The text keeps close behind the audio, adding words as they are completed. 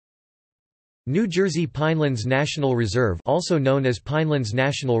New Jersey Pinelands National Reserve, also known as Pinelands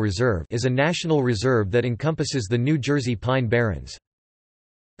National Reserve, is a national reserve that encompasses the New Jersey Pine Barrens.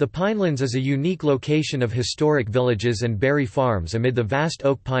 The Pinelands is a unique location of historic villages and berry farms amid the vast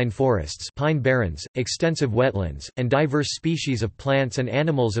oak pine forests, pine barrens, extensive wetlands, and diverse species of plants and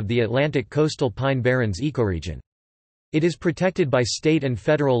animals of the Atlantic coastal Pine Barrens ecoregion. It is protected by state and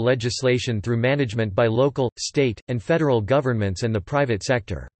federal legislation through management by local, state, and federal governments and the private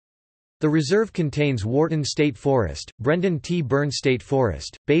sector. The reserve contains Wharton State Forest, Brendan T. Byrne State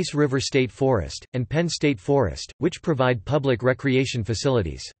Forest, Bass River State Forest, and Penn State Forest, which provide public recreation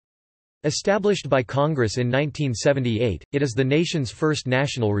facilities. Established by Congress in 1978, it is the nation's first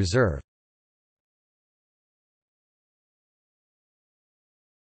national reserve.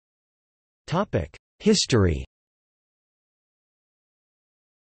 History.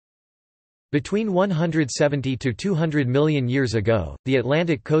 Between 170 to 200 million years ago, the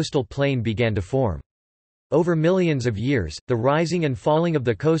Atlantic coastal plain began to form. Over millions of years, the rising and falling of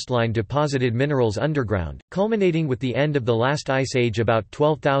the coastline deposited minerals underground, culminating with the end of the last ice age about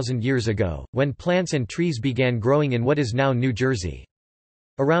 12,000 years ago, when plants and trees began growing in what is now New Jersey.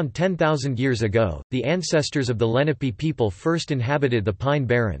 Around 10,000 years ago, the ancestors of the Lenape people first inhabited the Pine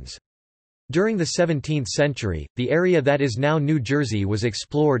Barrens. During the 17th century, the area that is now New Jersey was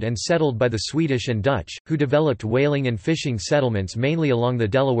explored and settled by the Swedish and Dutch, who developed whaling and fishing settlements mainly along the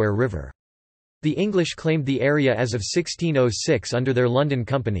Delaware River. The English claimed the area as of 1606 under their London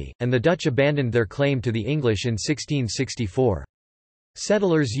Company, and the Dutch abandoned their claim to the English in 1664.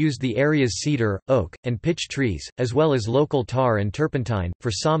 Settlers used the area's cedar, oak, and pitch trees, as well as local tar and turpentine,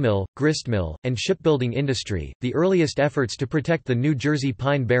 for sawmill, gristmill, and shipbuilding industry. The earliest efforts to protect the New Jersey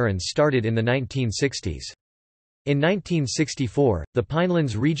Pine Barrens started in the 1960s. In 1964, the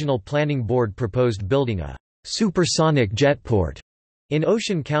Pinelands Regional Planning Board proposed building a supersonic jetport in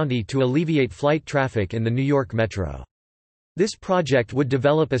Ocean County to alleviate flight traffic in the New York Metro. This project would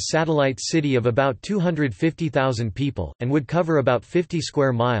develop a satellite city of about 250,000 people, and would cover about 50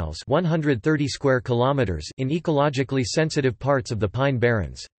 square miles 130 square kilometers in ecologically sensitive parts of the Pine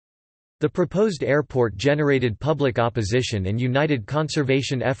Barrens. The proposed airport generated public opposition and united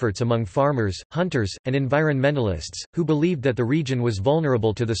conservation efforts among farmers, hunters, and environmentalists, who believed that the region was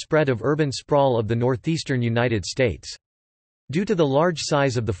vulnerable to the spread of urban sprawl of the northeastern United States. Due to the large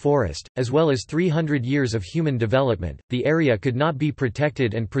size of the forest, as well as 300 years of human development, the area could not be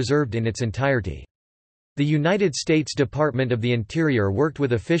protected and preserved in its entirety. The United States Department of the Interior worked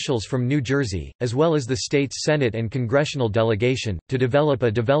with officials from New Jersey, as well as the state's Senate and congressional delegation, to develop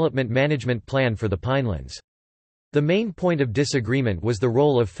a development management plan for the Pinelands. The main point of disagreement was the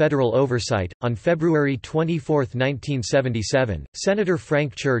role of federal oversight. On February 24, 1977, Senator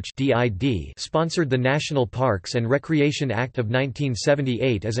Frank Church (DID) sponsored the National Parks and Recreation Act of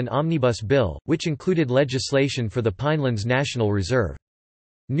 1978 as an omnibus bill, which included legislation for the Pinelands National Reserve.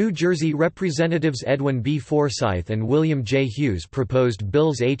 New Jersey Representatives Edwin B. Forsyth and William J. Hughes proposed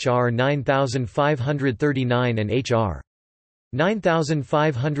bills H.R. 9539 and H.R.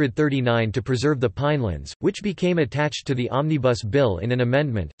 9539 to preserve the Pinelands, which became attached to the Omnibus Bill in an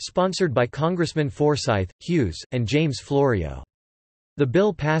amendment, sponsored by Congressman Forsyth, Hughes, and James Florio. The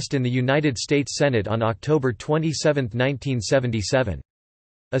bill passed in the United States Senate on October 27, 1977.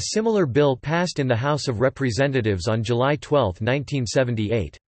 A similar bill passed in the House of Representatives on July 12,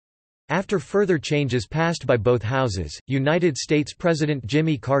 1978. After further changes passed by both houses, United States President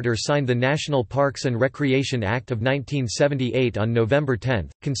Jimmy Carter signed the National Parks and Recreation Act of 1978 on November 10,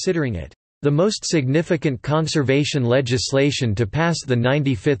 considering it the most significant conservation legislation to pass the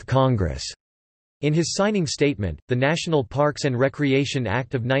 95th Congress. In his signing statement, the National Parks and Recreation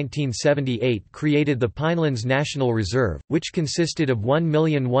Act of 1978 created the Pinelands National Reserve, which consisted of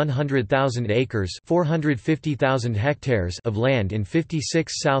 1,100,000 acres (450,000 hectares) of land in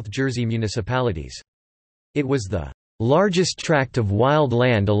 56 South Jersey municipalities. It was the largest tract of wild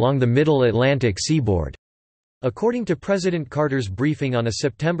land along the Middle Atlantic seaboard, according to President Carter's briefing on a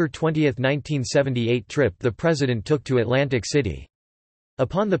September 20, 1978 trip the president took to Atlantic City.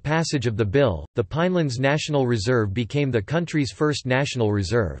 Upon the passage of the bill, the Pinelands National Reserve became the country's first national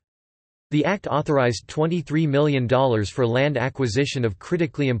reserve. The act authorized $23 million for land acquisition of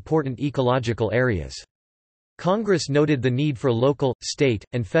critically important ecological areas. Congress noted the need for local, state,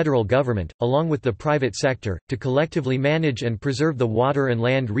 and federal government, along with the private sector, to collectively manage and preserve the water and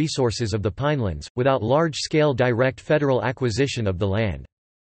land resources of the Pinelands, without large-scale direct federal acquisition of the land.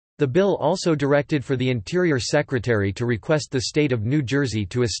 The bill also directed for the Interior Secretary to request the state of New Jersey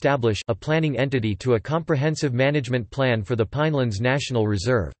to establish a planning entity to a comprehensive management plan for the Pinelands National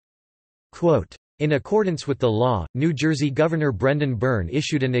Reserve. Quote, In accordance with the law, New Jersey Governor Brendan Byrne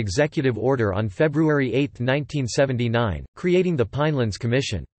issued an executive order on February 8, 1979, creating the Pinelands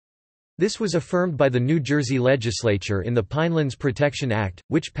Commission. This was affirmed by the New Jersey legislature in the Pinelands Protection Act,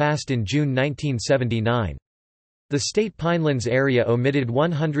 which passed in June 1979. The state pinelands area omitted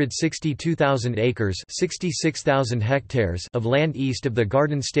 162,000 acres (66,000 hectares) of land east of the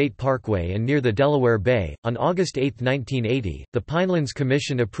Garden State Parkway and near the Delaware Bay. On August 8, 1980, the Pinelands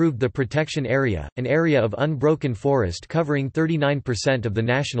Commission approved the protection area, an area of unbroken forest covering 39% of the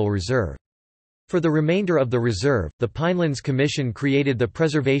National Reserve. For the remainder of the reserve, the Pinelands Commission created the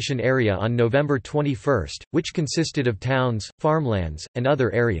preservation area on November 21, which consisted of towns, farmlands, and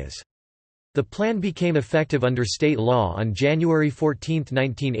other areas. The plan became effective under state law on January 14,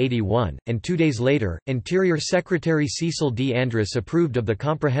 1981, and 2 days later, Interior Secretary Cecil D. Andrus approved of the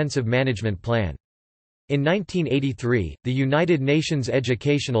Comprehensive Management Plan. In 1983, the United Nations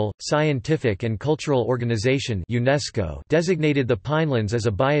Educational, Scientific and Cultural Organization (UNESCO) designated the Pinelands as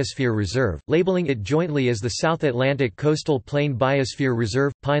a biosphere reserve, labeling it jointly as the South Atlantic Coastal Plain Biosphere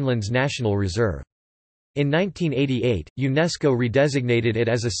Reserve – Pinelands National Reserve. In 1988, UNESCO redesignated it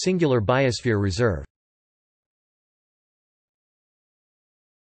as a singular biosphere reserve.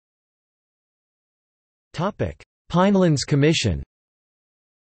 Pinelands Commission.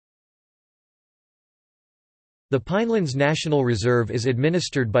 The Pinelands National Reserve is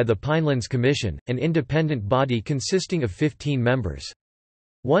administered by the Pinelands Commission, an independent body consisting of 15 members.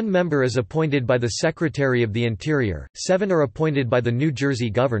 1 member is appointed by the Secretary of the Interior, 7 are appointed by the New Jersey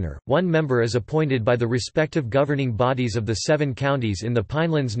Governor, 1 member is appointed by the respective governing bodies of the 7 counties in the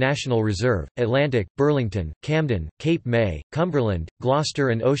Pinelands National Reserve: Atlantic, Burlington, Camden, Cape May, Cumberland, Gloucester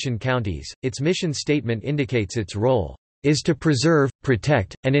and Ocean counties. Its mission statement indicates its role is to preserve,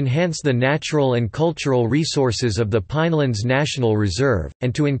 protect, and enhance the natural and cultural resources of the Pinelands National Reserve,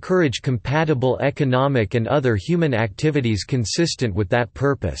 and to encourage compatible economic and other human activities consistent with that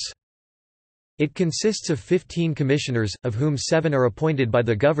purpose. It consists of 15 commissioners, of whom 7 are appointed by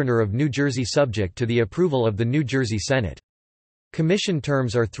the Governor of New Jersey subject to the approval of the New Jersey Senate. Commission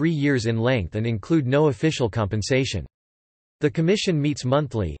terms are 3 years in length and include no official compensation. The Commission meets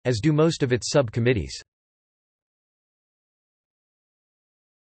monthly, as do most of its subcommittees.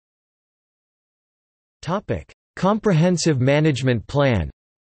 Comprehensive Management Plan.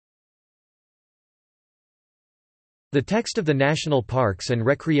 The text of the National Parks and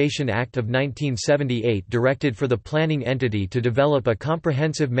Recreation Act of 1978 directed for the planning entity to develop a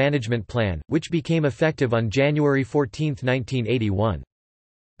comprehensive management plan, which became effective on January 14, 1981.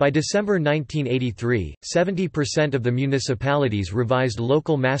 By December 1983, 70% of the municipalities revised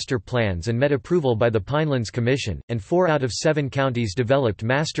local master plans and met approval by the Pinelands Commission, and 4 out of 7 counties developed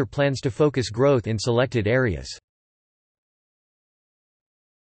master plans to focus growth in selected areas.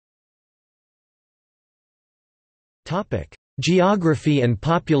 Geography and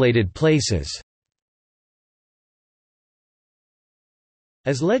populated places.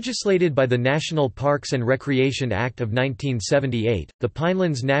 As legislated by the National Parks and Recreation Act of 1978, the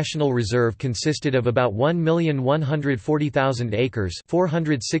Pinelands National Reserve consisted of about 1,140,000 acres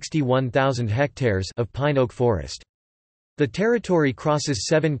 (461,000 hectares) of pine oak forest. The territory crosses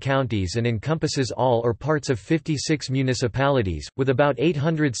 7 counties and encompasses all or parts of 56 municipalities, with about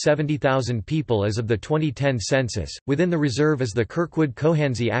 870,000 people as of the 2010 census. Within the reserve is the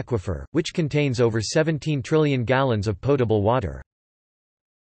Kirkwood-Cohansey Aquifer, which contains over 17 trillion gallons of potable water.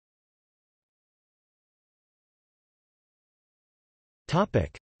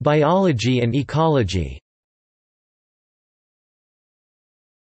 Biology and ecology.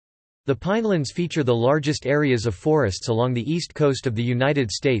 The Pinelands feature the largest areas of forests along the east coast of the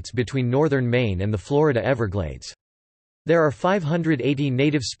United States between northern Maine and the Florida Everglades. There are 580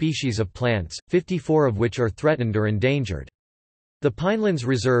 native species of plants, 54 of which are threatened or endangered. The Pinelands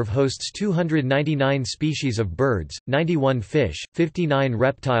Reserve hosts 299 species of birds, 91 fish, 59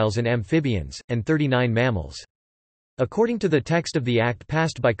 reptiles and amphibians, and 39 mammals. According to the text of the act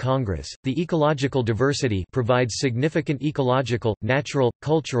passed by Congress, the ecological diversity provides significant ecological, natural,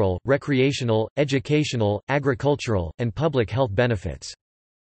 cultural, recreational, educational, agricultural, and public health benefits.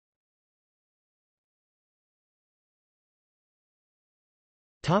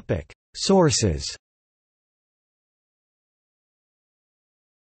 Sources.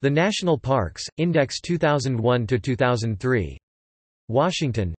 The National Parks, Index 2001–2003.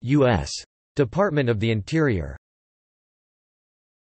 Washington, U.S. Department of the Interior.